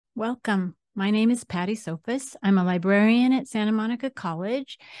Welcome. My name is Patty Sophus. I'm a librarian at Santa Monica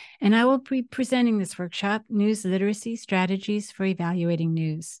College, and I will be presenting this workshop, News Literacy Strategies for Evaluating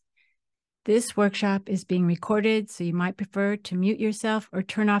News. This workshop is being recorded, so you might prefer to mute yourself or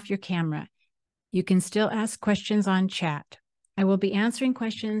turn off your camera. You can still ask questions on chat. I will be answering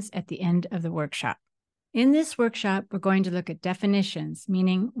questions at the end of the workshop. In this workshop, we're going to look at definitions,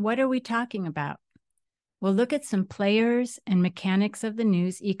 meaning what are we talking about? We'll look at some players and mechanics of the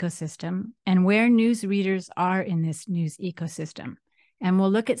news ecosystem and where news readers are in this news ecosystem. And we'll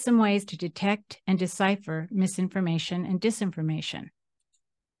look at some ways to detect and decipher misinformation and disinformation.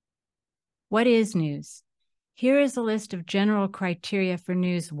 What is news? Here is a list of general criteria for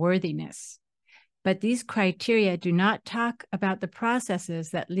newsworthiness. But these criteria do not talk about the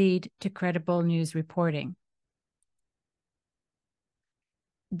processes that lead to credible news reporting.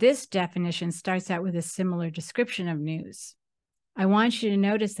 This definition starts out with a similar description of news. I want you to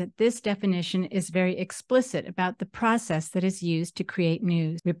notice that this definition is very explicit about the process that is used to create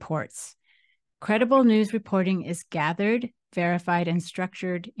news reports. Credible news reporting is gathered, verified, and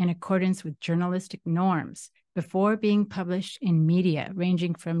structured in accordance with journalistic norms before being published in media,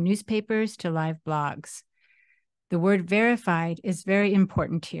 ranging from newspapers to live blogs. The word verified is very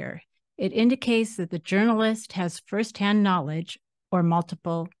important here. It indicates that the journalist has firsthand knowledge or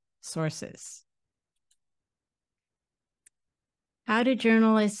multiple sources. How do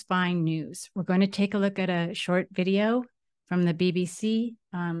journalists find news? We're going to take a look at a short video from the BBC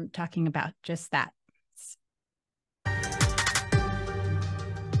talking about just that.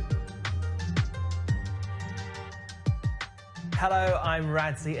 Hello, I'm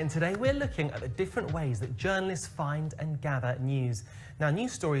Radzi, and today we're looking at the different ways that journalists find and gather news. Now,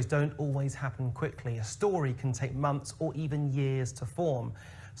 news stories don't always happen quickly. A story can take months or even years to form.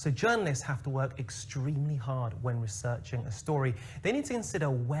 So journalists have to work extremely hard when researching a story. They need to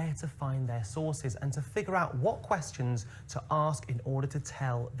consider where to find their sources and to figure out what questions to ask in order to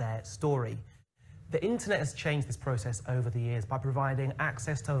tell their story. The internet has changed this process over the years by providing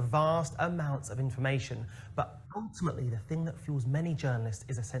access to vast amounts of information. But ultimately, the thing that fuels many journalists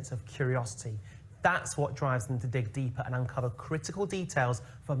is a sense of curiosity. That's what drives them to dig deeper and uncover critical details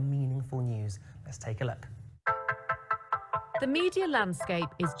for meaningful news. Let's take a look. The media landscape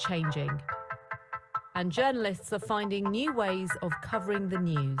is changing, and journalists are finding new ways of covering the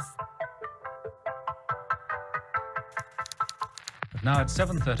news. Now it's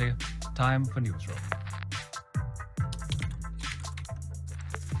 7:30, time for Newsroom.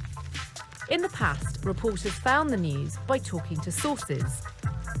 In the past, reporters found the news by talking to sources.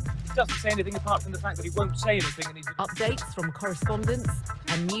 He doesn't say anything apart from the fact that he won't say anything. And Updates from correspondents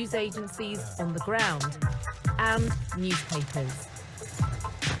and news agencies on the ground, and newspapers.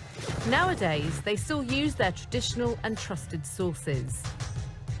 Nowadays, they still use their traditional and trusted sources.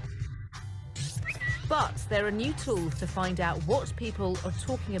 But there are new tools to find out what people are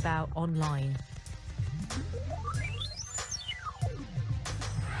talking about online.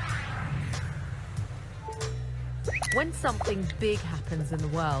 When something big happens in the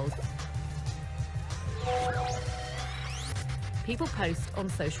world, people post on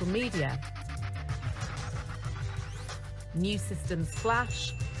social media. News systems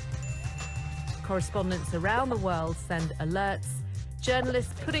flash. Correspondents around the world send alerts.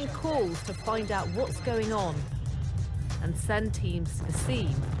 Journalists put in calls to find out what's going on and send teams to the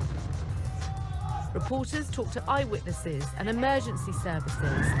scene. Reporters talk to eyewitnesses and emergency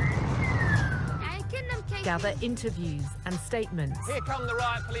services, gather interviews and statements. here come the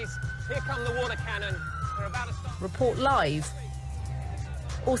riot police, here come the water cannon. They're about to start. Report live,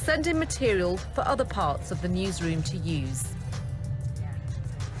 or send in material for other parts of the newsroom to use.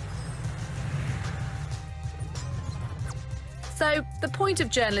 So the point of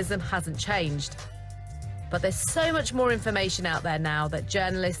journalism hasn't changed. But there's so much more information out there now that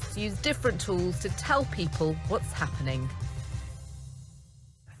journalists use different tools to tell people what's happening.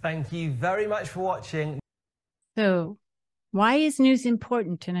 Thank you very much for watching. So, why is news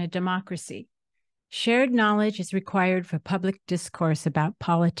important in a democracy? Shared knowledge is required for public discourse about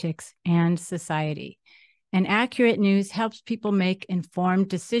politics and society. And accurate news helps people make informed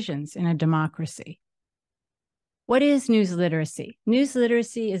decisions in a democracy. What is news literacy? News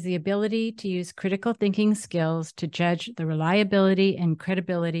literacy is the ability to use critical thinking skills to judge the reliability and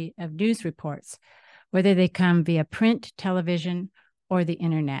credibility of news reports, whether they come via print, television, or the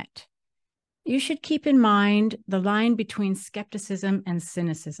internet. You should keep in mind the line between skepticism and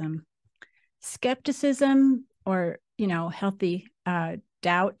cynicism. Skepticism, or healthy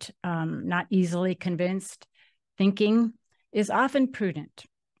doubt, not easily convinced thinking, is often prudent.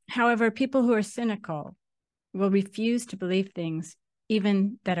 However, people who are cynical will refuse to believe things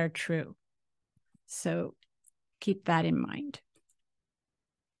even that are true. So keep that in mind.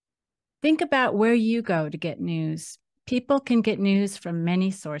 Think about where you go to get news. People can get news from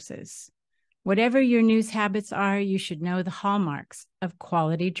many sources. Whatever your news habits are, you should know the hallmarks of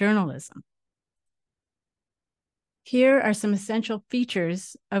quality journalism. Here are some essential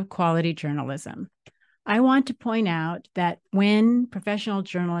features of quality journalism. I want to point out that when professional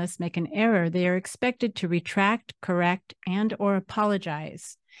journalists make an error, they are expected to retract, correct, and/or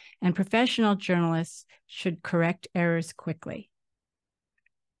apologize. And professional journalists should correct errors quickly.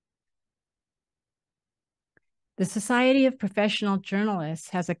 The Society of Professional Journalists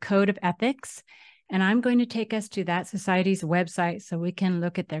has a code of ethics, and I'm going to take us to that society's website so we can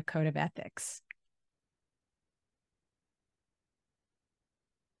look at their code of ethics.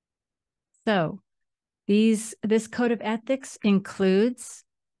 So this code of ethics includes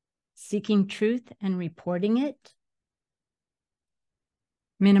seeking truth and reporting it,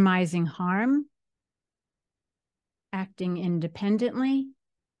 minimizing harm, acting independently,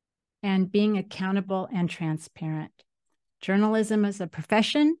 and being accountable and transparent. Journalism is a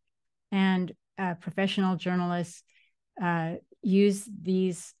profession, and professional journalists use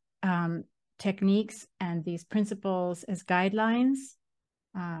these techniques and these principles as guidelines.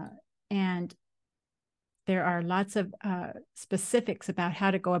 And there are lots of specifics about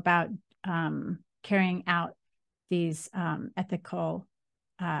how to go about carrying out these ethical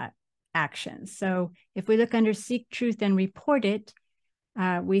actions. So if we look under seek truth and report it,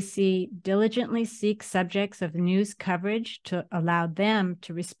 we see diligently seek subjects of news coverage to allow them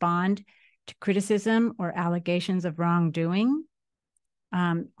to respond to criticism or allegations of wrongdoing.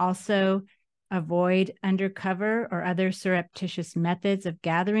 Also, avoid undercover or other surreptitious methods of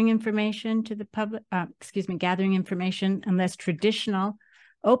gathering information to the public, gathering information unless traditional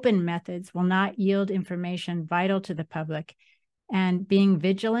open methods will not yield information vital to the public, and being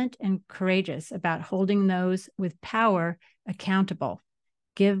vigilant and courageous about holding those with power accountable.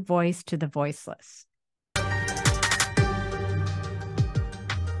 Give voice to the voiceless.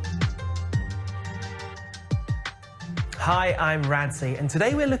 Hi, I'm Radzi, and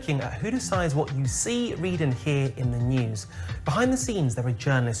today we're looking at who decides what you see, read and hear in the news. Behind the scenes, there are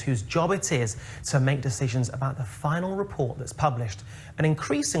journalists whose job it is to make decisions about the final report that's published, and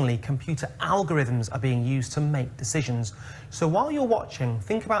increasingly computer algorithms are being used to make decisions. So while you're watching,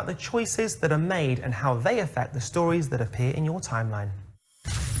 think about the choices that are made and how they affect the stories that appear in your timeline.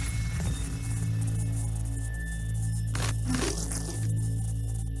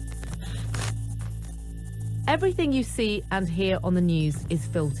 Everything you see and hear on the news is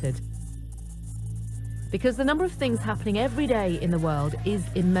filtered. Because the number of things happening every day in the world is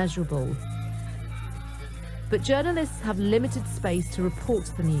immeasurable. But journalists have limited space to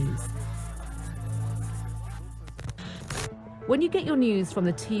report the news. When you get your news from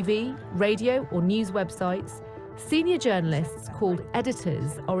the TV, radio, or news websites, senior journalists called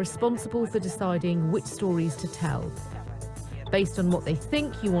editors are responsible for deciding which stories to tell, based on what they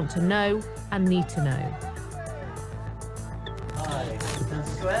think you want to know and need to know.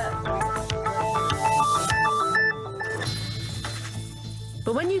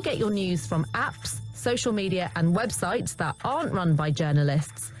 But when you get your news from apps, social media and websites that aren't run by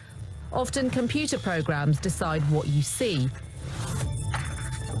journalists, often computer programs decide what you see.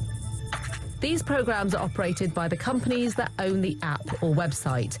 These programs are operated by the companies that own the app or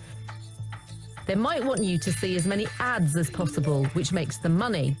website. They might want you to see as many ads as possible, which makes them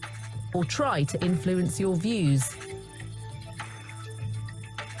money, or try to influence your views.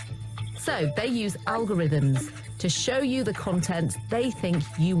 So they use algorithms to show you the content they think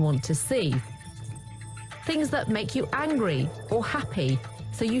you want to see. Things that make you angry or happy,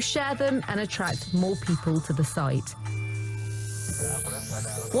 so you share them and attract more people to the site.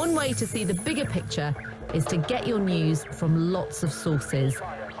 One way to see the bigger picture is to get your news from lots of sources.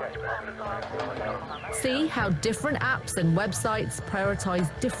 See how different apps and websites prioritize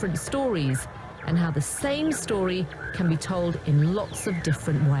different stories, and how the same story can be told in lots of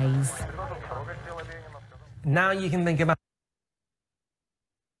different ways. Now you can think about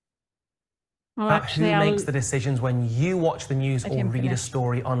Well, who makes the decisions when you watch the news or read a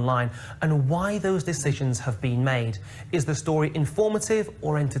story online, and why those decisions have been made. Is the story informative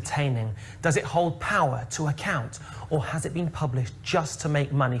or entertaining? Does it hold power to account, or has it been published just to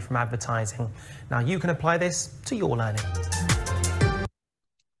make money from advertising? Now you can apply this to your learning.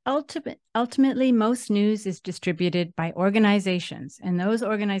 Ultimately, most news is distributed by organizations, and those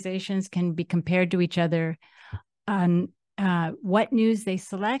organizations can be compared to each other on what news they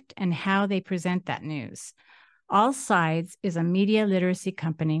select and how they present that news. AllSides is a media literacy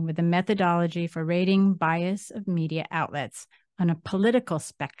company with a methodology for rating bias of media outlets on a political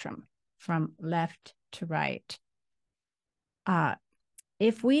spectrum from left to right.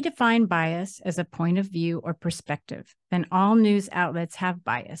 If we define bias as a point of view or perspective, then all news outlets have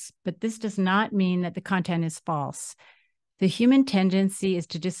bias, but this does not mean that the content is false. The human tendency is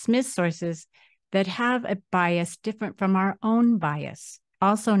to dismiss sources that have a bias different from our own bias,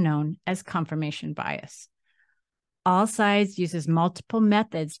 also known as confirmation bias. AllSides uses multiple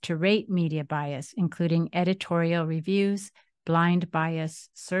methods to rate media bias, including editorial reviews, blind bias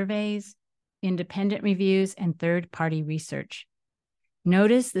surveys, independent reviews, and third-party research.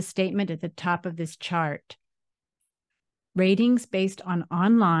 Notice the statement at the top of this chart. Ratings based on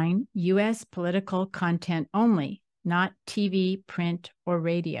online U.S. political content only, not TV, print, or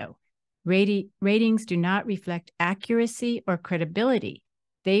radio. Ratings do not reflect accuracy or credibility.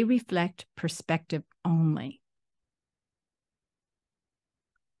 They reflect perspective only.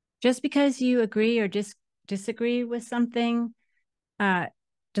 Just because you agree or disagree with something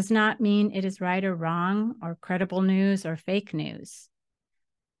does not mean it is right or wrong, or credible news or fake news.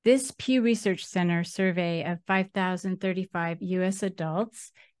 This Pew Research Center survey of 5,035 U.S.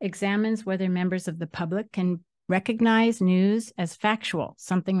 adults examines whether members of the public can recognize news as factual,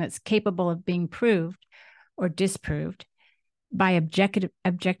 something that's capable of being proved or disproved by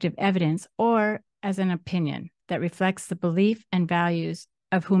objective evidence, or as an opinion that reflects the belief and values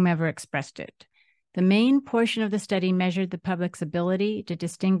of whomever expressed it. The main portion of the study measured the public's ability to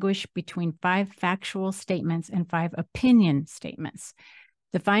distinguish between 5 factual statements and 5 opinion statements.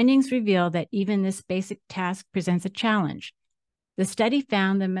 The findings reveal that even this basic task presents a challenge. The study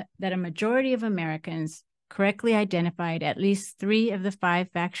found that a majority of Americans correctly identified at least 3 of the 5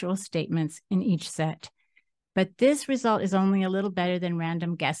 factual statements in each set. But this result is only a little better than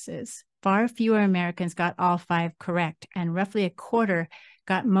random guesses. Far fewer Americans got all 5 correct, and roughly a quarter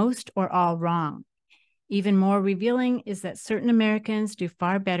got most or all wrong. Even more revealing is that certain Americans do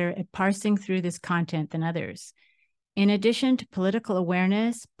far better at parsing through this content than others. In addition to political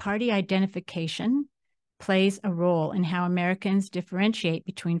awareness, party identification plays a role in how Americans differentiate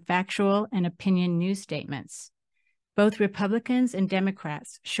between factual and opinion news statements. Both Republicans and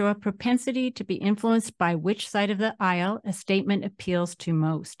Democrats show a propensity to be influenced by which side of the aisle a statement appeals to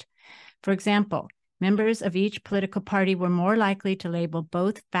most. For example, members of each political party were more likely to label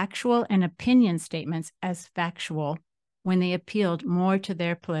both factual and opinion statements as factual when they appealed more to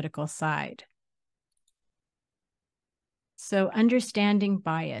their political side. So understanding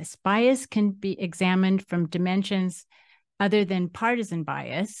bias. Bias can be examined from dimensions other than partisan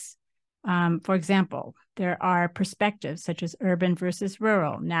bias. For example, there are perspectives such as urban versus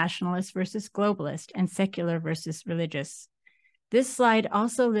rural, nationalist versus globalist, and secular versus religious. This slide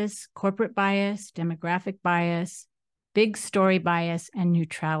also lists corporate bias, demographic bias, big story bias, and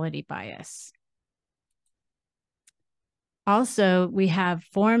neutrality bias. Also, we have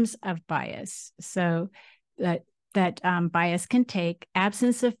forms of bias. So that bias can take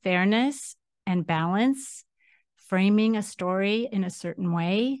absence of fairness and balance, framing a story in a certain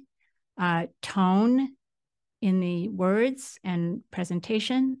way, tone in the words and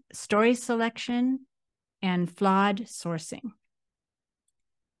presentation, story selection, and flawed sourcing.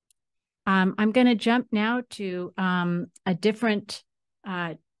 I'm going to jump now to a different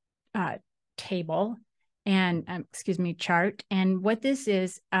table and, chart. And what this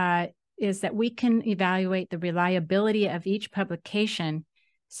is that we can evaluate the reliability of each publication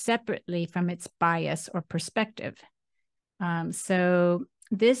separately from its bias or perspective. So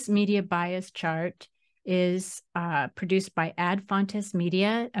this media bias chart is produced by Ad Fontes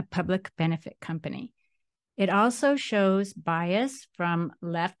Media, a public benefit company. It also shows bias from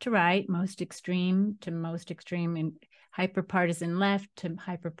left to right, most extreme to most extreme, and hyperpartisan left to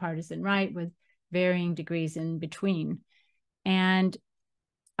hyperpartisan right, with varying degrees in between. And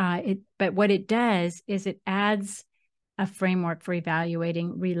but what it does is it adds a framework for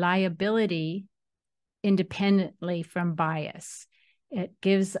evaluating reliability independently from bias. It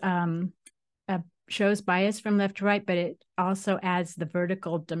gives shows bias from left to right, but it also adds the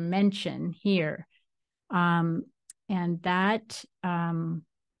vertical dimension here. And that,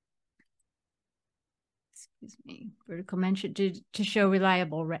 vertical dimension to show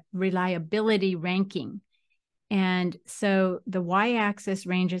reliability ranking. And so the y-axis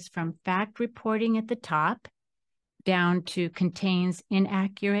ranges from fact reporting at the top down to contains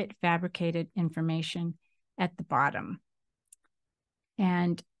inaccurate, fabricated information at the bottom.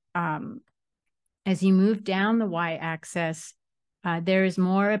 And as you move down the y-axis, there is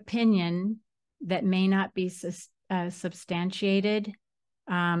more opinion that may not be substantiated.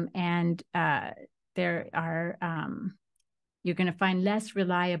 And there are, you're going to find less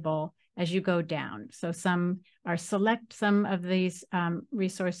reliable as you go down. So some of these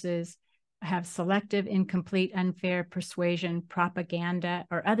resources have selective, incomplete, unfair, persuasion, propaganda,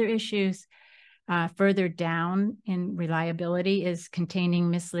 or other issues. Further down in reliability is containing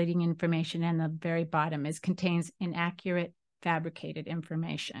misleading information, and the very bottom is contains inaccurate, fabricated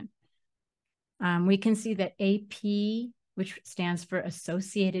information. We can see that AP, which stands for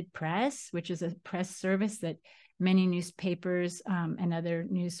Associated Press, which is a press service that many newspapers and other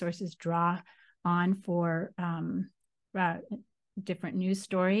news sources draw on for different news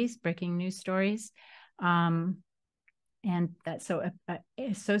stories, breaking news stories. And so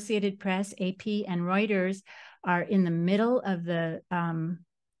Associated Press, AP, and Reuters are in the middle of the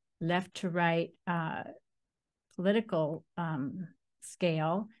left to right political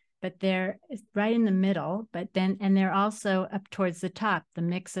scale, but they're right in the middle, and they're also up towards the top, the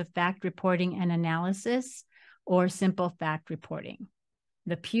mix of fact reporting and analysis or simple fact reporting.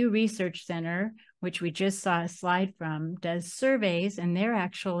 The Pew Research Center, which we just saw a slide from, does surveys, and they're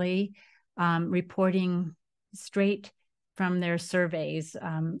actually reporting straight from their surveys.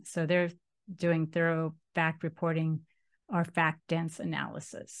 So they're doing thorough fact reporting or fact-dense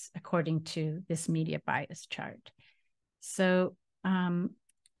analysis according to this media bias chart. So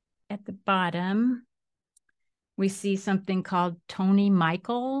at the bottom, we see something called Tony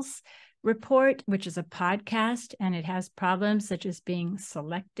Michael's report, which is a podcast, and it has problems such as being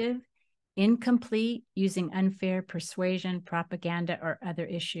selective, incomplete, using unfair persuasion, propaganda, or other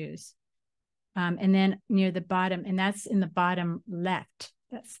issues. And then near the bottom, and that's in the bottom left,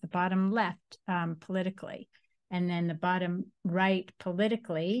 that's the bottom left politically. And then the bottom right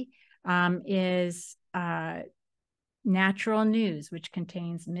politically is natural news, which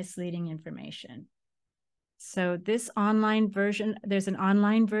contains misleading information. So this online version, there's an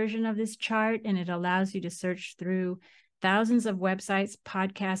online version of this chart, and it allows you to search through thousands of websites,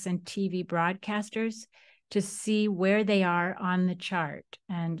 podcasts, and TV broadcasters to see where they are on the chart.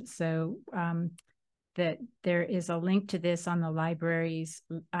 And so that there is a link to this on the library's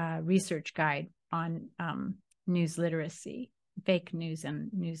research guide on news literacy, fake news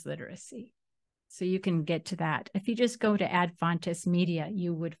and news literacy. So you can get to that. If you just go to Ad Fontes Media,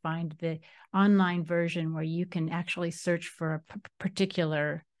 you would find the online version where you can actually search for a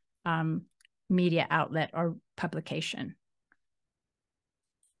particular media outlet or publication.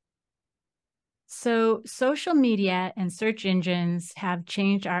 So social media and search engines have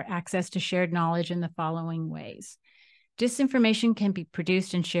changed our access to shared knowledge in the following ways. Disinformation can be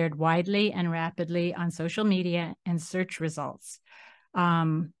produced and shared widely and rapidly on social media and search results.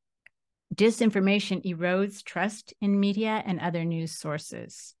 Disinformation erodes trust in media and other news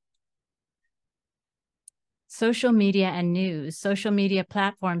sources. Social media and news. Social media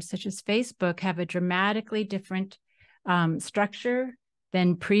platforms such as Facebook have a dramatically different structure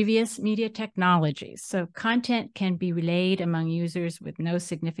than previous media technologies. So content can be relayed among users with no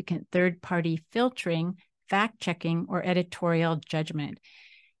significant third-party filtering, fact-checking, or editorial judgment.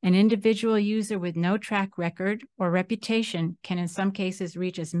 An individual user with no track record or reputation can in some cases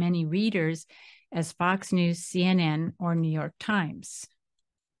reach as many readers as Fox News, CNN, or New York Times.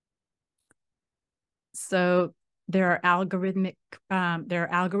 So there are algorithms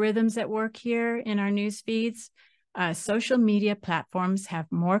at work here in our news feeds. Social media platforms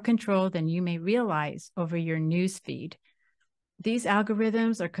have more control than you may realize over your news feed. These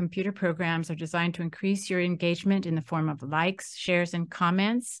algorithms or computer programs are designed to increase your engagement in the form of likes, shares, and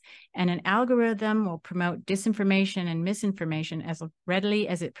comments. And an algorithm will promote disinformation and misinformation as readily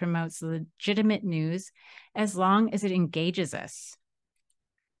as it promotes legitimate news, as long as it engages us.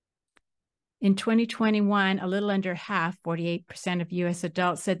 In 2021, a little under half, 48% of US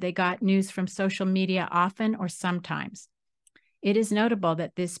adults said they got news from social media often or sometimes. It is notable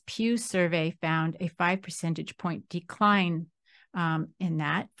that this Pew survey found a 5 percentage point decline in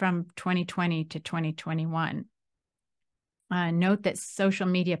that from 2020 to 2021. Note that social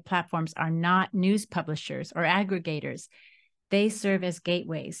media platforms are not news publishers or aggregators. They serve as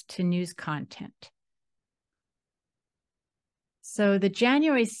gateways to news content. So the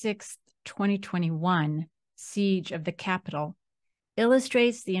January 6th, 2021 siege of the Capitol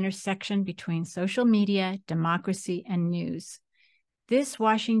illustrates the intersection between social media, democracy, and news. This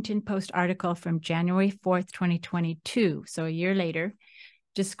Washington Post article from January 4th, 2022, so a year later,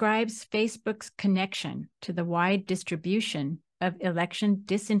 describes Facebook's connection to the wide distribution of election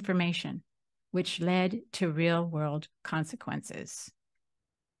disinformation, which led to real-world consequences.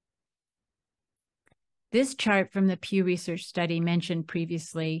 This chart from the Pew Research study mentioned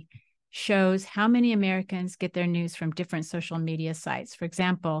previously shows how many Americans get their news from different social media sites. For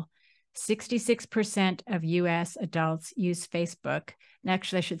example, 66% of US adults use Facebook. And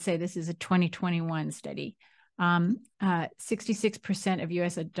actually, I should say this is a 2021 study. 66% of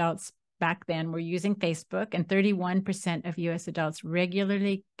US adults back then were using Facebook, and 31% of US adults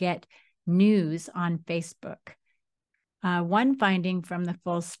regularly get news on Facebook. One finding from the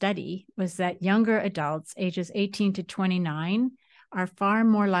full study was that younger adults, ages 18 to 29, are far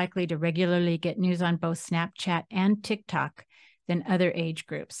more likely to regularly get news on both Snapchat and TikTok than other age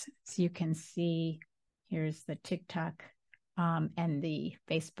groups. So you can see, here's the TikTok and the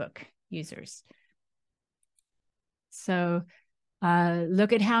Facebook users. So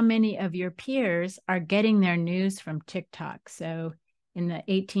look at how many of your peers are getting their news from TikTok. So in the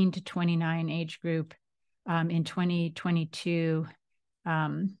 18 to 29 age group, in 2022,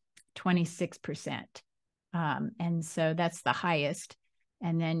 26%. And so that's the highest.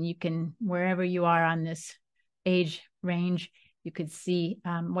 And then you can, wherever you are on this age range, you could see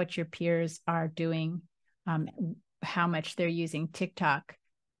what your peers are doing, how much they're using TikTok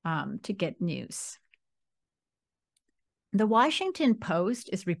to get news. The Washington Post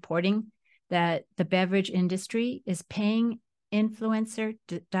is reporting that the beverage industry is paying influencer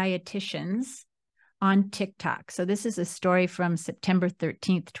dietitians on TikTok. So this is a story from September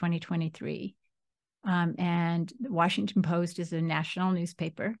 13th, 2023. And the Washington Post is a national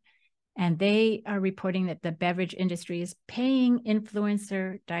newspaper. And they are reporting that the beverage industry is paying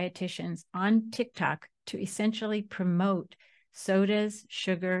influencer dietitians on TikTok to essentially promote sodas,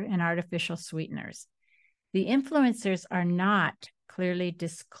 sugar, and artificial sweeteners. The influencers are not clearly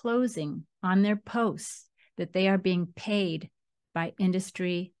disclosing on their posts that they are being paid by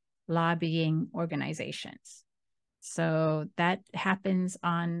industry lobbying organizations. So that happens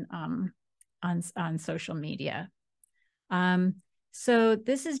on social media. So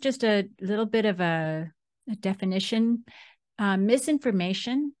this is just a little bit of a definition.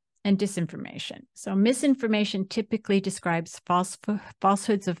 Misinformation and disinformation. So misinformation typically describes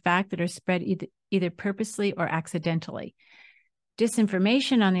falsehoods of fact that are spread either purposely or accidentally.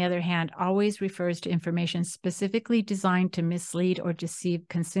 Disinformation, on the other hand, always refers to information specifically designed to mislead or deceive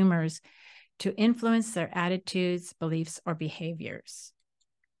consumers to influence their attitudes, beliefs, or behaviors.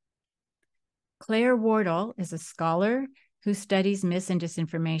 Claire Wardle is a scholar who studies mis and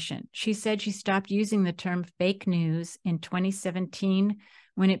disinformation. She said she stopped using the term fake news in 2017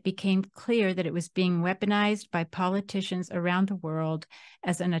 when it became clear that it was being weaponized by politicians around the world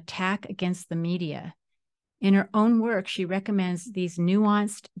as an attack against the media. In her own work, she recommends these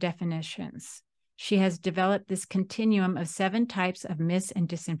nuanced definitions. She has developed this continuum of 7 types of mis and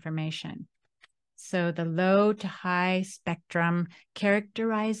disinformation. So the low to high spectrum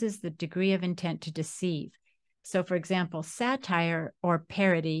characterizes the degree of intent to deceive. So for example, satire or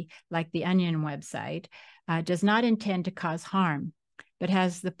parody, like the Onion website, does not intend to cause harm, but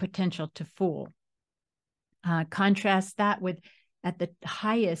has the potential to fool. Contrast that with, at the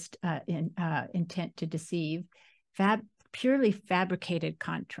highest intent to deceive, purely fabricated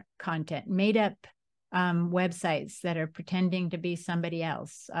content, made up websites that are pretending to be somebody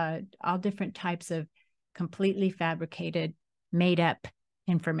else, all different types of completely fabricated, made up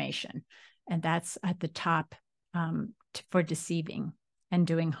information. And that's at the top for deceiving and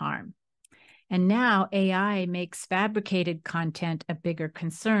doing harm. And now AI makes fabricated content a bigger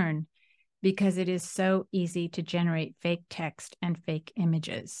concern because it is so easy to generate fake text and fake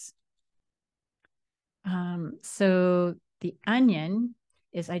images. So the Onion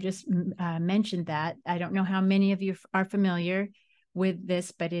is, I just mentioned that. I don't know how many of you are familiar with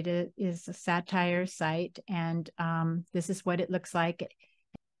this, but it is a satire site. And this is what it looks like.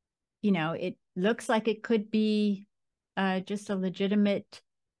 You know, it looks like it could be just a legitimate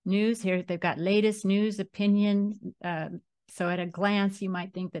news. Here they've got latest news, opinion. So at a glance, you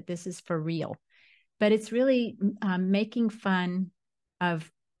might think that this is for real, but it's really making fun of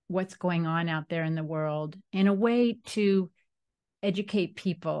what's going on out there in the world in a way to educate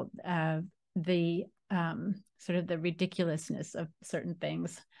people, the sort of the ridiculousness of certain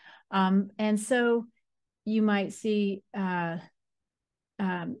things. And so you might see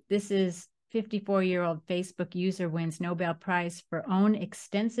this is 54-year-old Facebook user wins Nobel Prize for own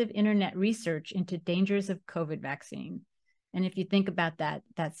extensive internet research into dangers of COVID vaccine. And if you think about that,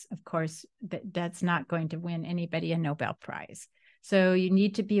 that's, of course, that's not going to win anybody a Nobel Prize. So you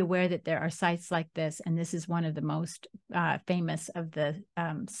need to be aware that there are sites like this, and this is one of the most famous of the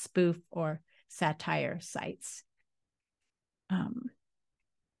spoof or satire sites. And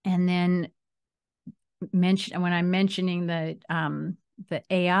then when I'm mentioning the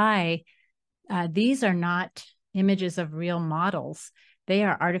AI, these are not images of real models. They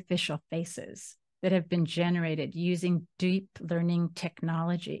are artificial faces that have been generated using deep learning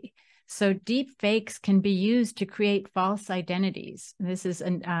technology. So deep fakes can be used to create false identities. This is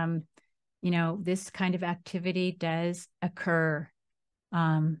an, this kind of activity does occur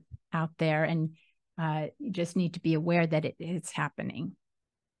out there, and you just need to be aware that it's happening.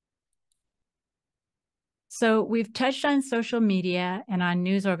 So we've touched on social media and on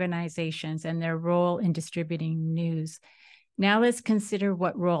news organizations and their role in distributing news. Now let's consider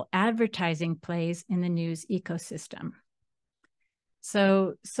what role advertising plays in the news ecosystem.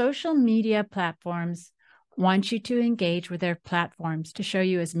 So social media platforms want you to engage with their platforms to show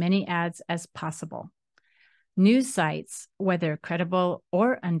you as many ads as possible. News sites, whether credible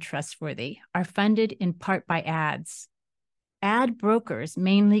or untrustworthy, are funded in part by ads. Ad brokers,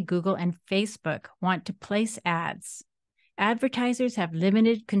 mainly Google and Facebook, want to place ads. Advertisers have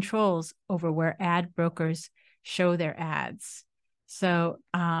limited controls over where ad brokers show their ads. So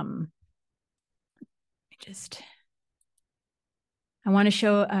I want to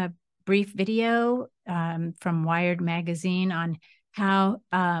show a brief video from Wired magazine on how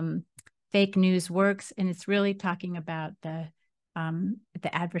fake news works, and it's really talking about the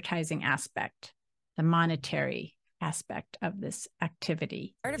advertising aspect, the monetary aspect of this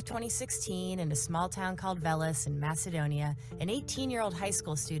activity. Start of 2016, in a small town called Veles in Macedonia, an 18-year-old high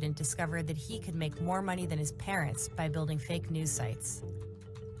school student discovered that he could make more money than his parents by building fake news sites.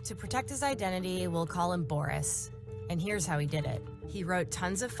 To protect his identity, we'll call him Boris, and here's how he did it. He wrote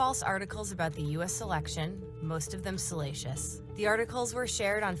tons of false articles about the US election, most of them salacious. The articles were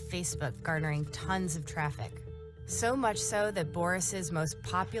shared on Facebook, garnering tons of traffic. So much so that Boris's most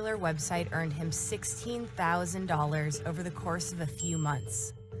popular website earned him $16,000 over the course of a few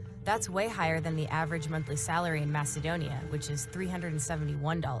months. That's way higher than the average monthly salary in Macedonia, which is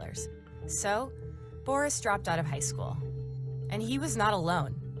 $371. So, Boris dropped out of high school. And he was not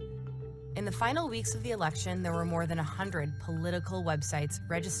alone. In the final weeks of the election, there were more than 100 political websites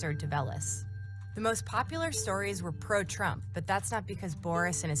registered to Veles. The most popular stories were pro-Trump, but that's not because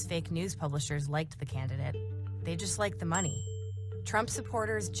Boris and his fake news publishers liked the candidate. They just liked the money. Trump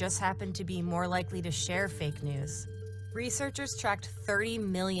supporters just happened to be more likely to share fake news. Researchers tracked 30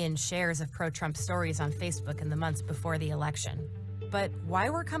 million shares of pro-Trump stories on Facebook in the months before the election. But why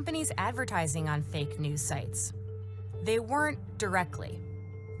were companies advertising on fake news sites? They weren't directly.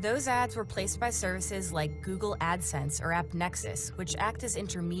 Those ads were placed by services like Google AdSense or AppNexus, which act as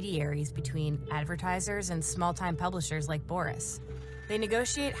intermediaries between advertisers and small-time publishers like Boris. They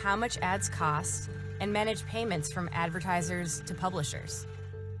negotiate how much ads cost and manage payments from advertisers to publishers.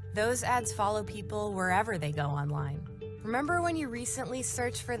 Those ads follow people wherever they go online. Remember when you recently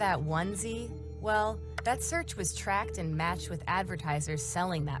searched for that onesie? Well, that search was tracked and matched with advertisers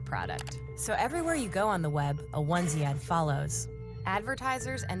selling that product. So everywhere you go on the web, a onesie ad follows.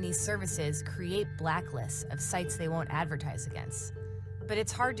 Advertisers and these services create blacklists of sites they won't advertise against. But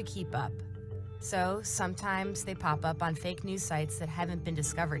it's hard to keep up. So sometimes they pop up on fake news sites that haven't been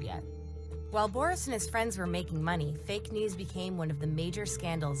discovered yet. While Boris and his friends were making money, fake news became one of the major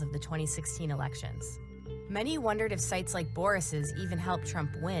scandals of the 2016 elections. Many wondered if sites like Boris's even helped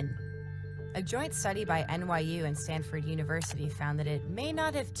Trump win. A joint study by NYU and Stanford University found that it may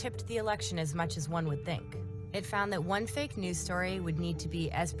not have tipped the election as much as one would think. It found that one fake news story would need to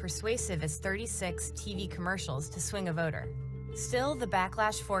be as persuasive as 36 TV commercials to swing a voter. Still, the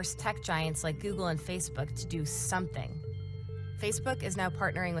backlash forced tech giants like Google and Facebook to do something. Facebook is now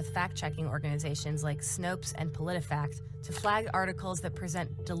partnering with fact-checking organizations like Snopes and PolitiFact to flag articles that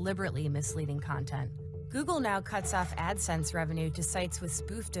present deliberately misleading content. Google now cuts off AdSense revenue to sites with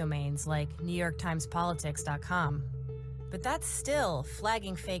spoof domains like NewYorkTimesPolitics.com. But that's still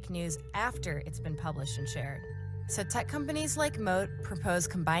flagging fake news after it's been published and shared. So tech companies like Moat propose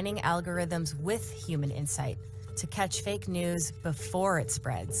combining algorithms with human insight to catch fake news before it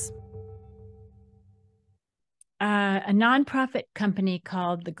spreads. A nonprofit company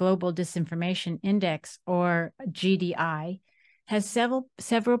called the Global Disinformation Index, or GDI, has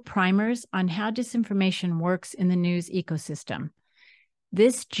several primers on how disinformation works in the news ecosystem.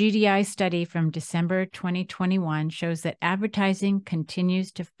 This GDI study from December 2021 shows that advertising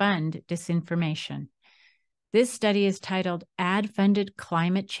continues to fund disinformation. This study is titled Ad-Funded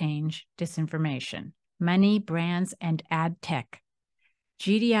Climate Change Disinformation, Money, Brands, and Ad Tech.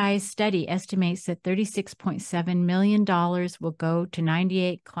 GDI's study estimates that $36.7 million will go to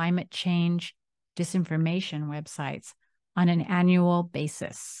 98 climate change disinformation websites on an annual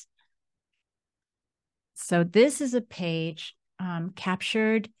basis. So this is a page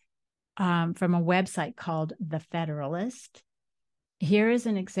captured from a website called The Federalist. Here is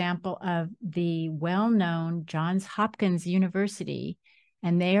an example of the well-known Johns Hopkins University,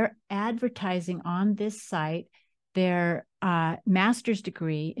 and they are advertising on this site their master's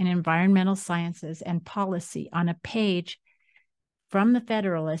degree in environmental sciences and policy on a page from the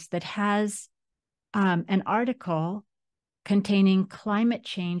Federalist that has an article containing climate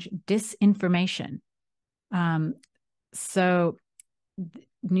change disinformation. So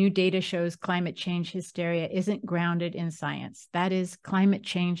new data shows climate change hysteria isn't grounded in science. That is climate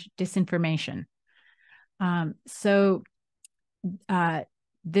change disinformation.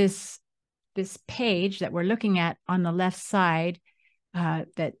 This page that we're looking at on the left side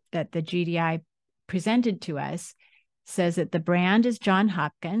that the GDI presented to us says that the brand is Johns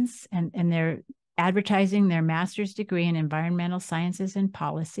Hopkins, and they're advertising their master's degree in environmental sciences and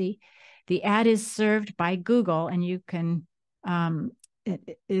policy. The ad is served by Google, and you can,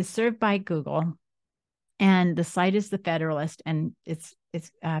 it is served by Google, and the site is the Federalist, and it's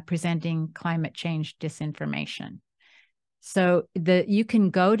presenting climate change disinformation. So you can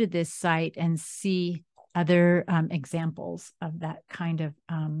go to this site and see other examples of that kind of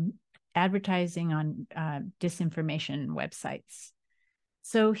advertising on disinformation websites.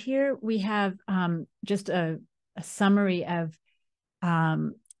 So here we have just a summary of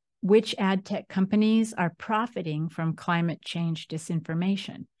which ad tech companies are profiting from climate change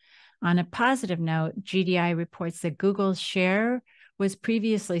disinformation. On a positive note, GDI reports that Google's share was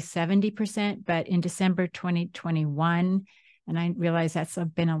previously 70%, but in December 2021, and I realize that's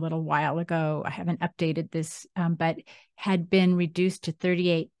been a little while ago, I haven't updated this, but had been reduced to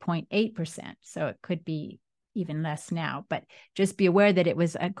 38.8%. So it could be even less now, but just be aware that it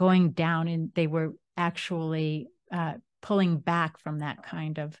was going down, and they were actually pulling back from that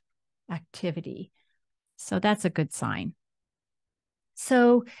kind of activity. So that's a good sign.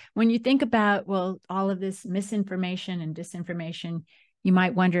 So when you think about, well, all of this misinformation and disinformation, you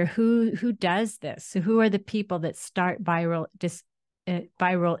might wonder who does this? So who are the people that start viral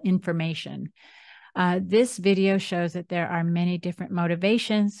information? This video shows that there are many different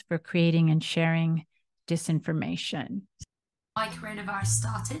motivations for creating and sharing disinformation. Why coronavirus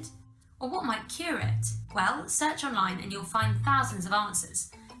started, or what might cure it? Well, search online and you'll find thousands of answers,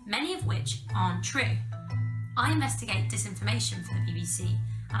 many of which aren't true. I investigate disinformation for the BBC,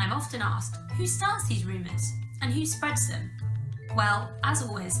 and I'm often asked, who starts these rumours and who spreads them? Well, as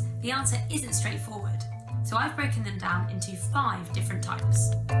always, the answer isn't straightforward, so I've broken them down into 5 different types.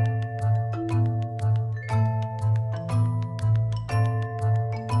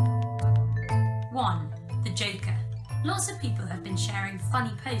 1. The Joker. Lots of people have been sharing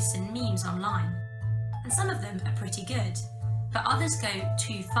funny posts and memes online, and some of them are pretty good, but others go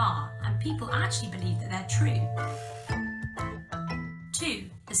too far and people actually believe that they're true. 2.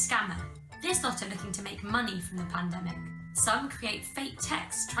 The Scammer. This lot are looking to make money from the pandemic. Some create fake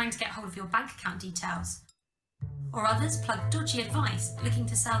texts trying to get hold of your bank account details, or others plug dodgy advice looking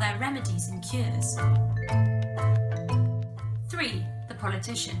to sell their remedies and cures. 3. The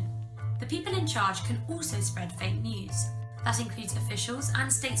Politician. The people in charge can also spread fake news. That includes officials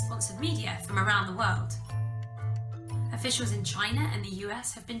and state-sponsored media from around the world. Officials in China and the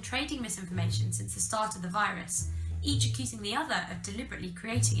US have been trading misinformation since the start of the virus, each accusing the other of deliberately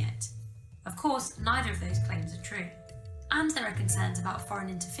creating it. Of course, neither of those claims are true. And there are concerns about foreign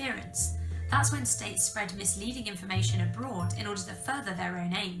interference. That's when states spread misleading information abroad in order to further their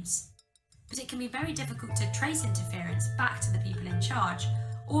own aims. But it can be very difficult to trace interference back to the people in charge,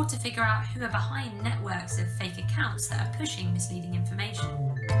 or to figure out who are behind networks of fake accounts that are pushing misleading information.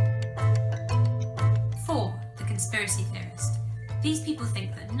 4. The Conspiracy Theorist. These people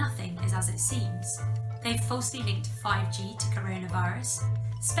think that nothing is as it seems. They've falsely linked 5G to coronavirus,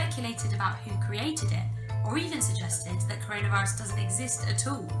 speculated about who created it, or even suggested that coronavirus doesn't exist at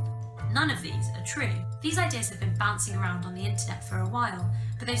all. None of these are true. These ideas have been bouncing around on the internet for a while,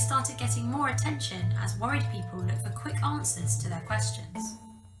 but they've started getting more attention as worried people look for quick answers to their questions.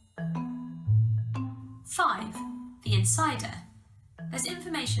 5. The Insider. There's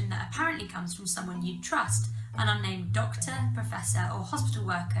information that apparently comes from someone you'd trust, an unnamed doctor, professor, or hospital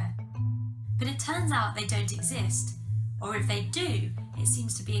worker. But it turns out they don't exist, or if they do, it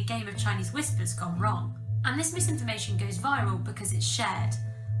seems to be a game of Chinese whispers gone wrong. And this misinformation goes viral because it's shared,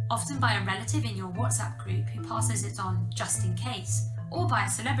 often by a relative in your WhatsApp group who passes it on just in case, or by a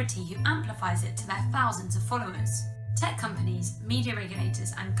celebrity who amplifies it to their thousands of followers. Tech companies, media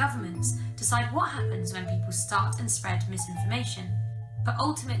regulators, and governments decide what happens when people start and spread misinformation. But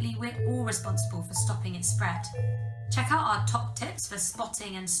ultimately, we're all responsible for stopping its spread. Check out our top tips for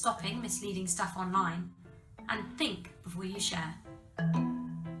spotting and stopping misleading stuff online, and think before you share.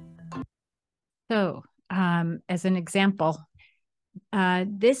 So, as an example,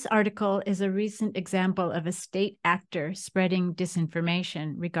 this article is a recent example of a state actor spreading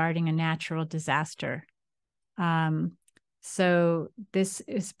disinformation regarding a natural disaster. So this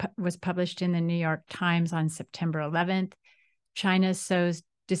was published in the New York Times on September 11th. China sows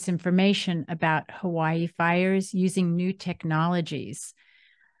disinformation about Hawaii fires using new technologies.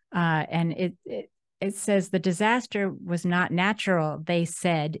 And it says the disaster was not natural, they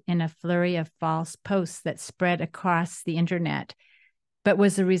said in a flurry of false posts that spread across the internet, but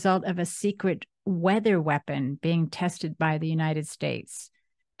was a result of a secret weather weapon being tested by the United States.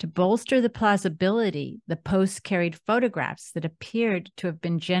 To bolster the plausibility, the posts carried photographs that appeared to have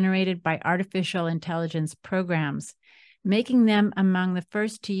been generated by artificial intelligence programs, making them among the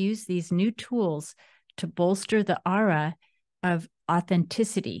first to use these new tools to bolster the aura of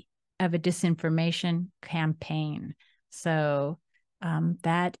authenticity of a disinformation campaign. So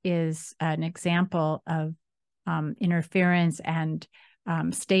that is an example of interference and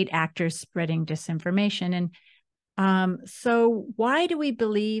state actors spreading disinformation. And so why do we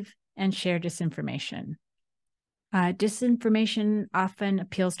believe and share disinformation? Disinformation often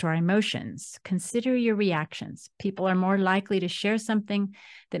appeals to our emotions. Consider your reactions. People are more likely to share something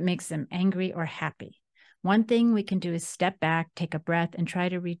that makes them angry or happy. One thing we can do is step back, take a breath, and try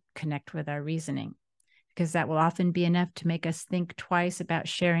to reconnect with our reasoning, because that will often be enough to make us think twice about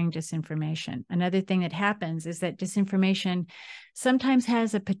sharing disinformation. Another thing that happens is that disinformation sometimes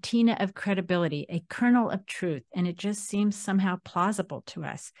has a patina of credibility, a kernel of truth, and it just seems somehow plausible to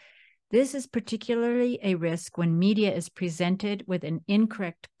us. This is particularly a risk when media is presented with an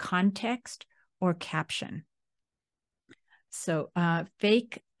incorrect context or caption. So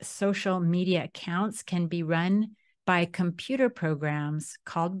fake social media accounts can be run by computer programs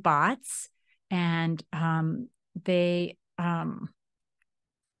called bots, and they're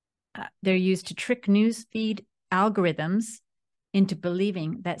used to trick newsfeed algorithms into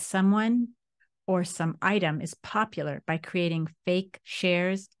believing that someone or some item is popular by creating fake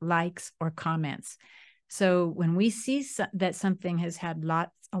shares, likes, or comments. So when we see that something has had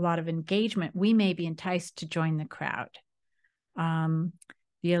a lot of engagement, we may be enticed to join the crowd.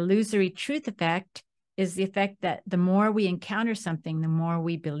 The illusory truth effect is the effect that the more we encounter something, the more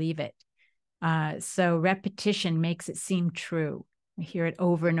we believe it. So repetition makes it seem true. We hear it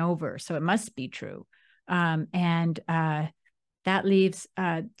over and over, so it must be true. That leaves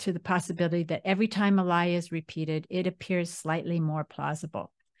to the possibility that every time a lie is repeated, it appears slightly more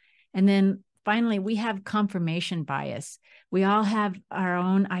plausible. And then finally, we have confirmation bias. We all have our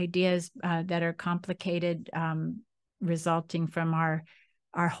own ideas that are complicated, resulting from our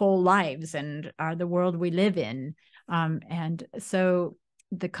whole lives and the world we live in. And so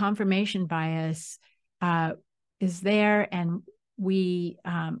the confirmation bias is there, and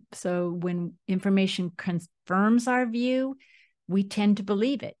so when information confirms our view, we tend to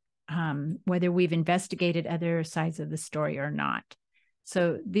believe it, whether we've investigated other sides of the story or not.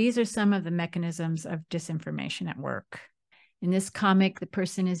 So these are some of the mechanisms of disinformation at work. In this comic, the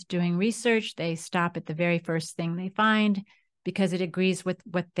person is doing research. They stop at the very first thing they find because it agrees with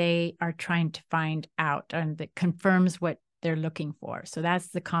what they are trying to find out, and that confirms what they're looking for. So that's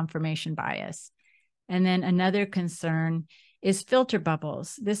the confirmation bias. And then another concern is filter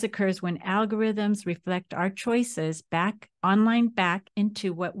bubbles. This occurs when algorithms reflect our choices back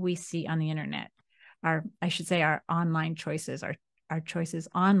into what we see on the internet. Our online choices, our choices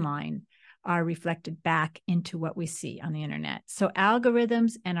online are reflected back into what we see on the internet. So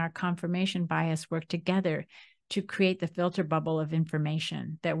algorithms and our confirmation bias work together to create the filter bubble of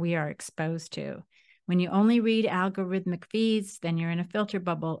information that we are exposed to. When you only read algorithmic feeds, then you're in a filter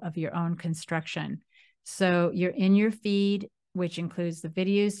bubble of your own construction. So you're in your feed, which includes the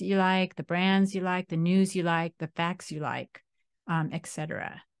videos you like, the brands you like, the news you like, the facts you like,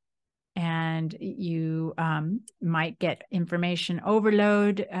 etc. And you might get information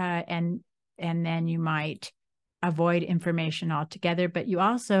overload, and then you might avoid information altogether, but you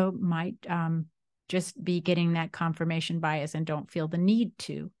also might just be getting that confirmation bias and don't feel the need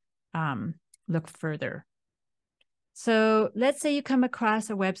to look further. So let's say you come across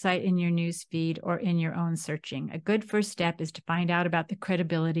a website in your news feed or in your own searching. A good first step is to find out about the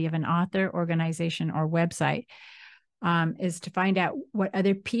credibility of an author, organization, or website, is to find out what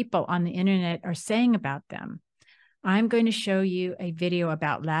other people on the internet are saying about them. I'm going to show you a video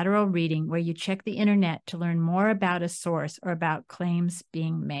about lateral reading, where you check the internet to learn more about a source or about claims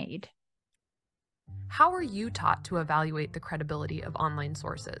being made. How are you taught to evaluate the credibility of online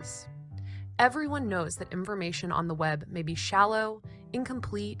sources? Everyone knows that information on the web may be shallow,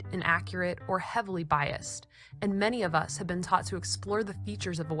 incomplete, inaccurate, or heavily biased, and many of us have been taught to explore the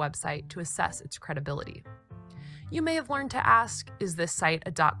features of a website to assess its credibility. You may have learned to ask, is this site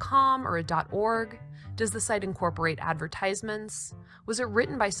a .com or a .org? Does the site incorporate advertisements? Was it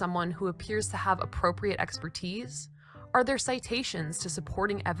written by someone who appears to have appropriate expertise? Are there citations to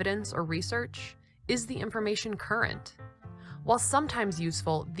supporting evidence or research? Is the information current? While sometimes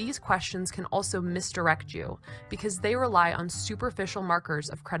useful, these questions can also misdirect you because they rely on superficial markers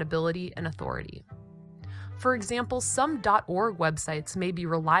of credibility and authority. For example, some .org websites may be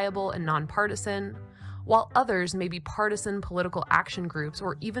reliable and nonpartisan, while others may be partisan political action groups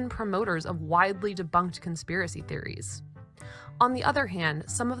or even promoters of widely debunked conspiracy theories. On the other hand,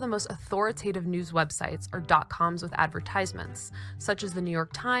 some of the most authoritative news websites are .coms with advertisements, such as the New York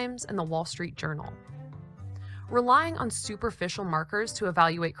Times and the Wall Street Journal. Relying on superficial markers to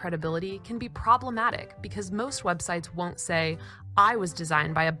evaluate credibility can be problematic because most websites won't say, "I was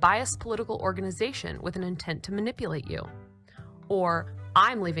designed by a biased political organization with an intent to manipulate you," or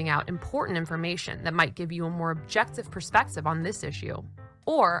 "I'm leaving out important information that might give you a more objective perspective on this issue,"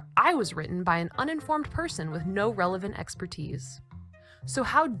 or "I was written by an uninformed person with no relevant expertise." So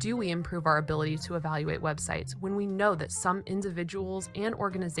how do we improve our ability to evaluate websites when we know that some individuals and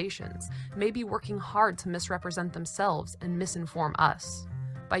organizations may be working hard to misrepresent themselves and misinform us?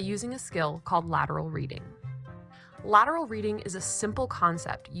 By using a skill called lateral reading. Lateral reading is a simple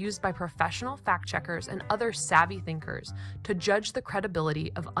concept used by professional fact-checkers and other savvy thinkers to judge the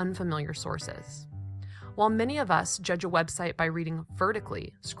credibility of unfamiliar sources. While many of us judge a website by reading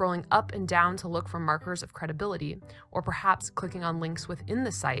vertically, scrolling up and down to look for markers of credibility, or perhaps clicking on links within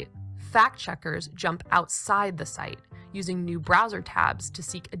the site, fact-checkers jump outside the site, using new browser tabs to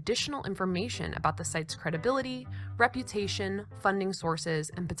seek additional information about the site's credibility, reputation, funding sources,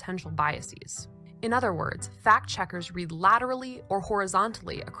 and potential biases. In other words, fact-checkers read laterally or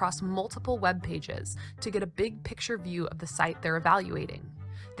horizontally across multiple web pages to get a big picture view of the site they're evaluating.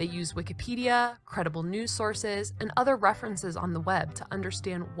 They use Wikipedia, credible news sources, and other references on the web to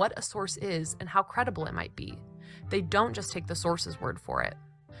understand what a source is and how credible it might be. They don't just take the source's word for it.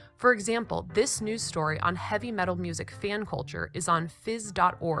 For example, this news story on heavy metal music fan culture is on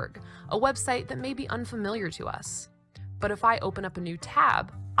fizz.org, a website that may be unfamiliar to us. But if I open up a new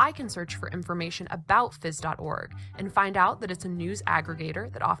tab, I can search for information about fizz.org and find out that it's a news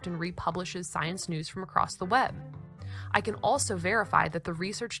aggregator that often republishes science news from across the web. I can also verify that the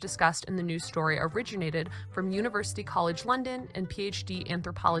research discussed in the news story originated from University College London and PhD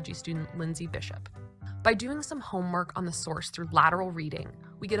anthropology student Lindsay Bishop. By doing some homework on the source through lateral reading,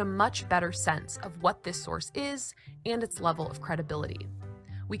 we get a much better sense of what this source is and its level of credibility.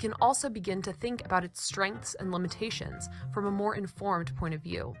 We can also begin to think about its strengths and limitations from a more informed point of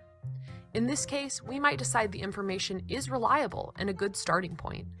view. In this case, we might decide the information is reliable and a good starting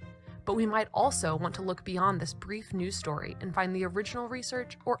point. But we might also want to look beyond this brief news story and find the original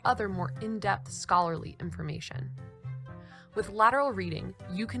research or other more in-depth scholarly information. With lateral reading,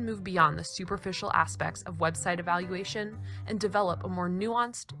 you can move beyond the superficial aspects of website evaluation and develop a more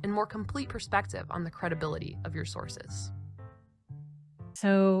nuanced and more complete perspective on the credibility of your sources.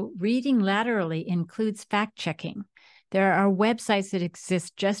 So reading laterally includes fact-checking. There are websites that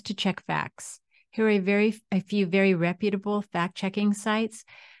exist just to check facts. Here are a few very reputable fact-checking sites,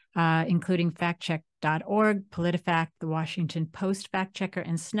 including factcheck.org, PolitiFact, the Washington Post Fact Checker,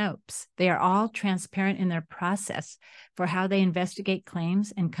 and Snopes. They are all transparent in their process for how they investigate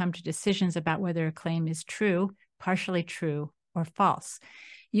claims and come to decisions about whether a claim is true, partially true, or false.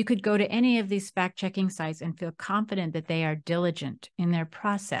 You could go to any of these fact-checking sites and feel confident that they are diligent in their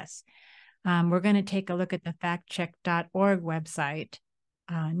process. We're going to take a look at the factcheck.org website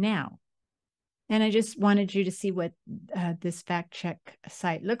now. And I just wanted you to see what this fact-check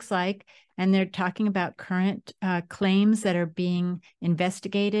site looks like. And they're talking about current claims that are being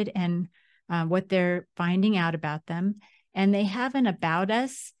investigated and what they're finding out about them. And they have an About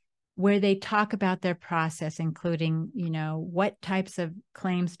Us where they talk about their process, including, what types of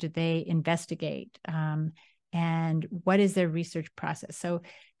claims do they investigate and what is their research process. So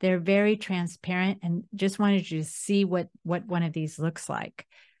they're very transparent, and just wanted you to see what one of these looks like.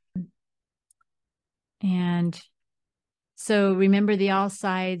 And so remember, the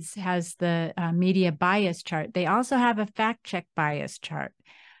AllSides has the media bias chart. They also have a fact check bias chart.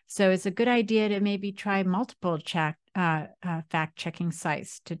 So it's a good idea to maybe try multiple fact checking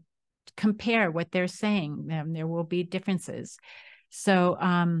sites to compare what they're saying. There will be differences. So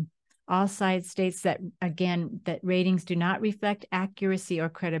AllSides states that, again, that ratings do not reflect accuracy or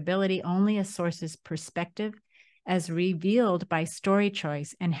credibility, only a source's perspective as revealed by story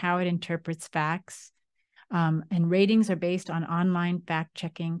choice and how it interprets facts. And ratings are based on online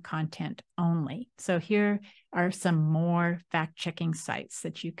fact-checking content only. So here are some more fact-checking sites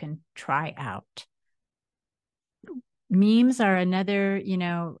that you can try out. Memes are another,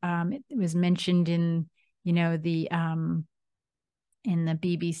 it was mentioned in, in the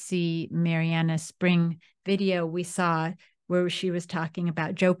BBC Mariana Spring video we saw where she was talking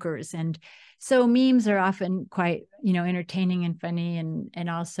about jokers. And so memes are often quite, entertaining and funny, and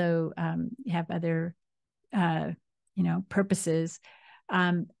also have other, purposes.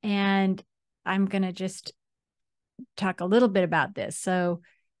 And I'm going to just talk a little bit about this. So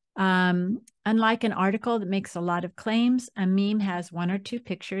unlike an article that makes a lot of claims, a meme has one or two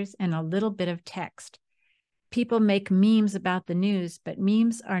pictures and a little bit of text. People make memes about the news, but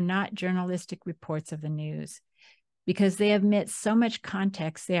memes are not journalistic reports of the news. Because they omit so much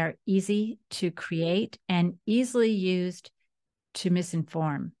context, they are easy to create and easily used to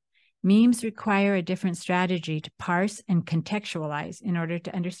misinform. Memes require a different strategy to parse and contextualize in order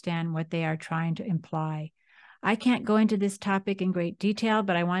to understand what they are trying to imply. I can't go into this topic in great detail,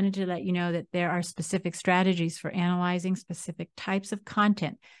 but I wanted to let you know that there are specific strategies for analyzing specific types of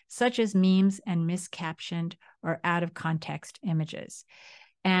content, such as memes and miscaptioned or out of context images.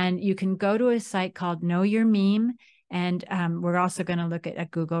 And you can go to a site called Know Your Meme, and we're also going to look at a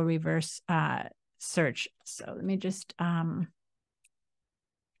Google reverse search. So let me just, we're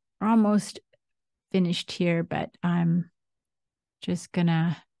almost finished here, but I'm just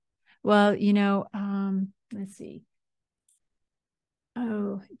gonna, let's see.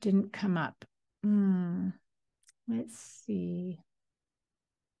 Oh, it didn't come up. Let's see.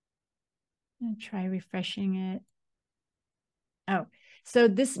 I'm gonna try refreshing it. Oh, so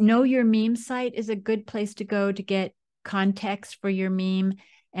this Know Your Meme site is a good place to go to get context for your meme,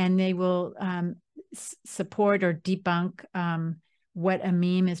 and they will support or debunk what a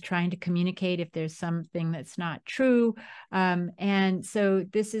meme is trying to communicate if there's something that's not true. And so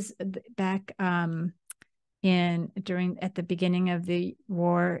this is back at the beginning of the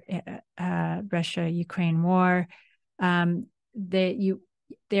war, Russia-Ukraine war. They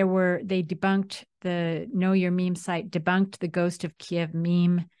debunked the Know Your Meme site, debunked the Ghost of Kiev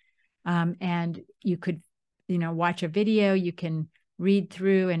meme, and you could, watch a video. You can read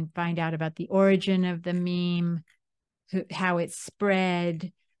through and find out about the origin of the meme, how it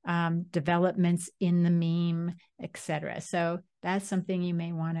spread, developments in the meme, etc. So that's something you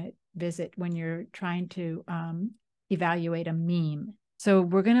may want to visit when you're trying to evaluate a meme. So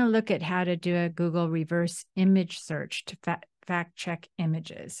we're going to look at how to do a Google reverse image search to fact check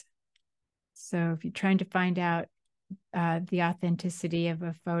images. So if you're trying to find out the authenticity of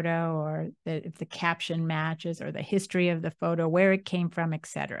a photo, or if the caption matches, or the history of the photo, where it came from,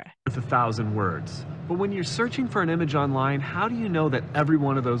 etc. With 1,000 words. But when you're searching for an image online, how do you know that every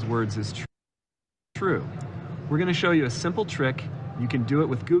one of those words is true? We're going to show you a simple trick. You can do it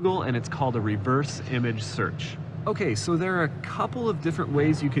with Google, and it's called a reverse image search. Okay, so there are a couple of different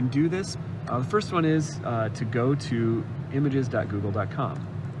ways you can do this. The first one is to go to images.google.com.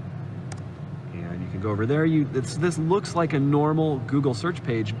 And you can go over there. This looks like a normal Google search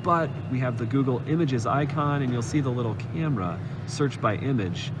page, but we have the Google Images icon, and you'll see the little camera search by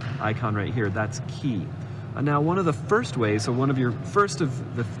image icon right here. That's key. Now, one of the first ways, so one of your first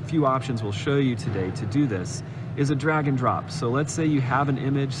of the few options we'll show you today to do this is a drag and drop. So let's say you have an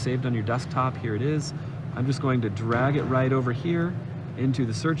image saved on your desktop. Here it is. I'm just going to drag it right over here into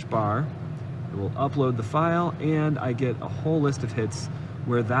the search bar. It will upload the file, and I get a whole list of hits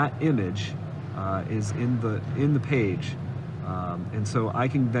where that image is in the page, and so I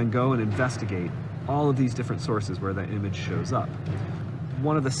can then go and investigate all of these different sources where that image shows up.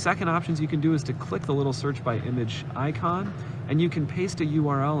 One of the second options you can do is to click the little search by image icon, and you can paste a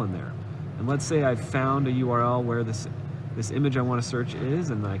URL in there. And let's say I've found a URL where this image I want to search is,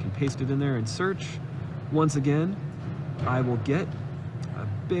 and I can paste it in there and search. Once again, I will get a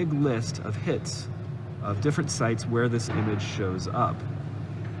big list of hits of different sites where this image shows up.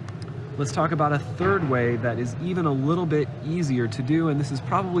 Let's talk about a third way that is even a little bit easier to do, and this is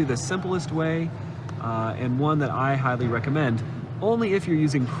probably the simplest way, and one that I highly recommend, only if you're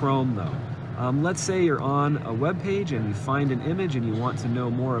using Chrome though. Let's say you're on a web page and you find an image and you want to know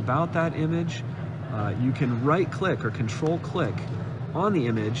more about that image. You can right-click or control-click on the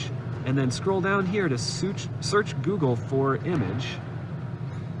image and then scroll down here to search Google for image,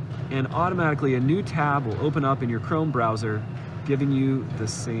 and automatically a new tab will open up in your Chrome browser, giving you the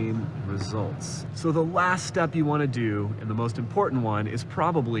same results. So the last step you want to do, and the most important one, is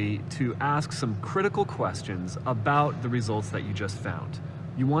probably to ask some critical questions about the results that you just found.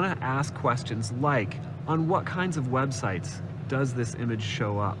 You want to ask questions like, on what kinds of websites does this image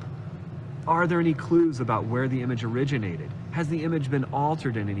show up? Are there any clues about where the image originated? Has the image been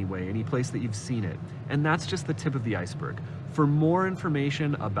altered in any way, any place that you've seen it? And that's just the tip of the iceberg. For more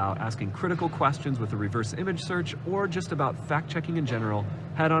information about asking critical questions with a reverse image search or just about fact-checking in general,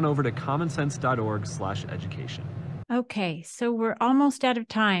 head on over to commonsense.org/education. Okay, so we're almost out of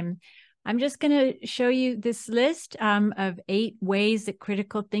time. I'm just going to show you this list of 8 ways that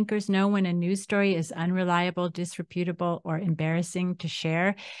critical thinkers know when a news story is unreliable, disreputable, or embarrassing to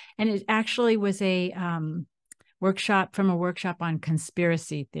share. And it actually was a workshop on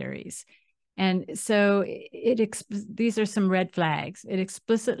conspiracy theories. And so these are some red flags. It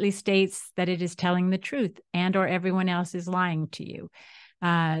explicitly states that it is telling the truth and or everyone else is lying to you.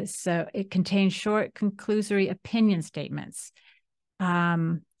 So it contains short, conclusory opinion statements.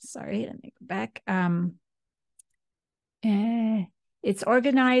 Sorry, let me go back. It's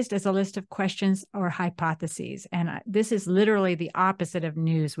organized as a list of questions or hypotheses. And this is literally the opposite of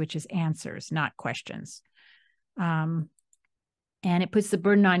news, which is answers, not questions. And it puts the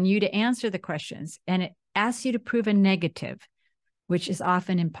burden on you to answer the questions. And it asks you to prove a negative, which is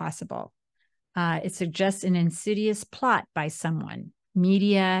often impossible. It suggests an insidious plot by someone,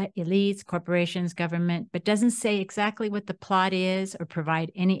 media, elites, corporations, government, but doesn't say exactly what the plot is or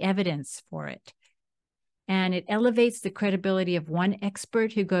provide any evidence for it. And it elevates the credibility of one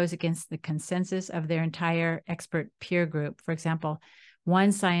expert who goes against the consensus of their entire expert peer group. For example,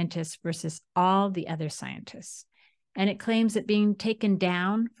 one scientist versus all the other scientists. And it claims that being taken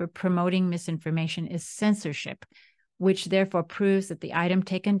down for promoting misinformation is censorship, which therefore proves that the item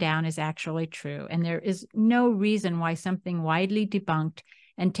taken down is actually true. And there is no reason why something widely debunked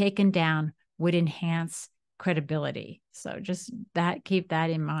and taken down would enhance credibility. So just keep that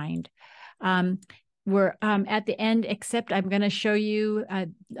in mind. We're at the end, except I'm going to show you,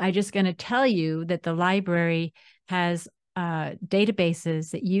 I'm just going to tell you that the library has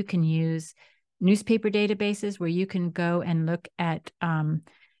databases that you can use, newspaper databases where you can go and look at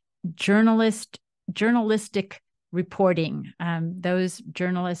journalistic reporting, those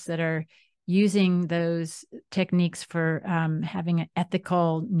journalists that are using those techniques for having an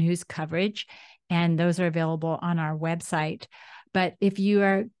ethical news coverage, and those are available on our website. But if you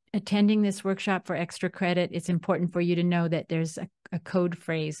are attending this workshop for extra credit, it's important for you to know that there's a code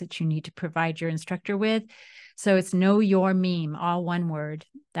phrase that you need to provide your instructor with. So it's know your meme, all one word.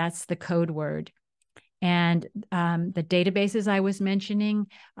 That's the code word. And the databases I was mentioning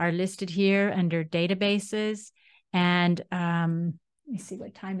are listed here under databases. And let me see,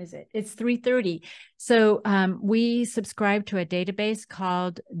 what time is it? It's 3:30. So we subscribe to a database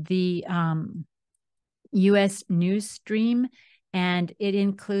called the U.S. News Stream, and it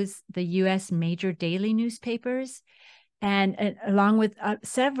includes the U.S. major daily newspapers and along with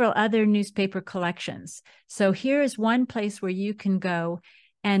several other newspaper collections. So here is one place where you can go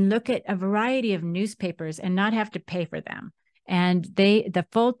and look at a variety of newspapers and not have to pay for them. And the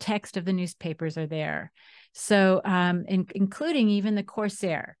full text of the newspapers are there. So including even the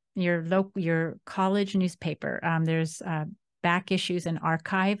Corsair, your college newspaper. There's back issues and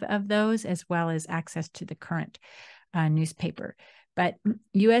archive of those, as well as access to the current newspaper. But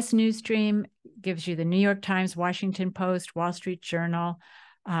U.S. Newsstream gives you the New York Times, Washington Post, Wall Street Journal,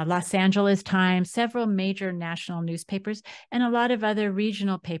 Los Angeles Times, several major national newspapers, and a lot of other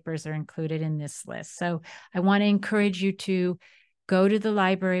regional papers are included in this list. So I want to encourage you to go to the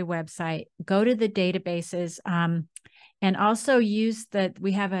library website, go to the databases, and also use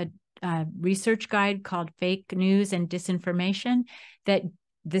we have a research guide called Fake News and Disinformation that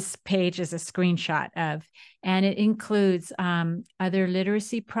this page is a screenshot of, and it includes other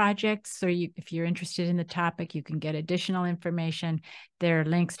literacy projects. So if you're interested in the topic, you can get additional information. There are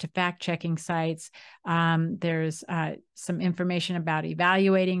links to fact-checking sites. There's some information about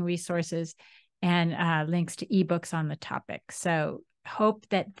evaluating resources and links to ebooks on the topic. So hope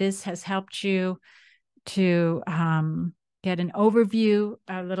that this has helped you to get an overview,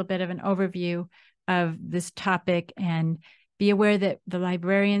 a little bit of an overview of this topic, and be aware that the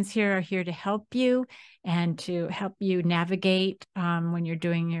librarians here are here to help you and to help you navigate when you're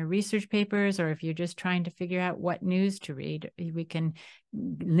doing your research papers, or if you're just trying to figure out what news to read. We can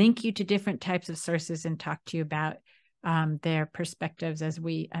link you to different types of sources and talk to you about their perspectives as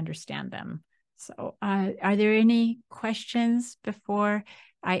we understand them. So are there any questions before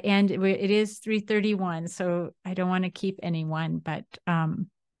I end? It is 3:31, so I don't want to keep anyone, but I'm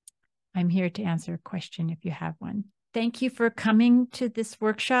here to answer a question if you have one. Thank you for coming to this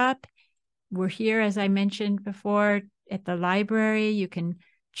workshop. We're here, as I mentioned before, at the library. You can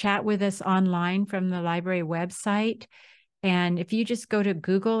chat with us online from the library website. And if you just go to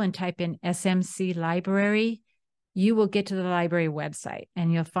Google and type in SMC Library, you will get to the library website,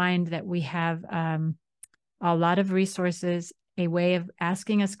 and you'll find that we have a lot of resources, a way of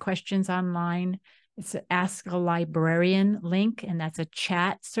asking us questions online. It's an Ask a Librarian link, and that's a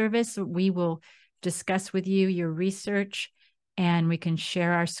chat service. We will discuss with you your research, and we can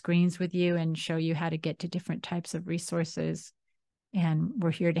share our screens with you and show you how to get to different types of resources. And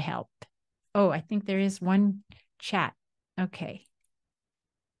we're here to help. Oh, I think there is one chat. Okay.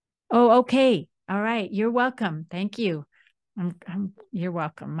 Oh, okay. All right. You're welcome. Thank you. You're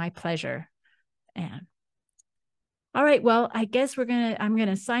welcome. My pleasure. And all right. Well, I guess I'm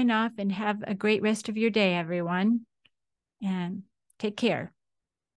gonna sign off and have a great rest of your day, everyone. And take care.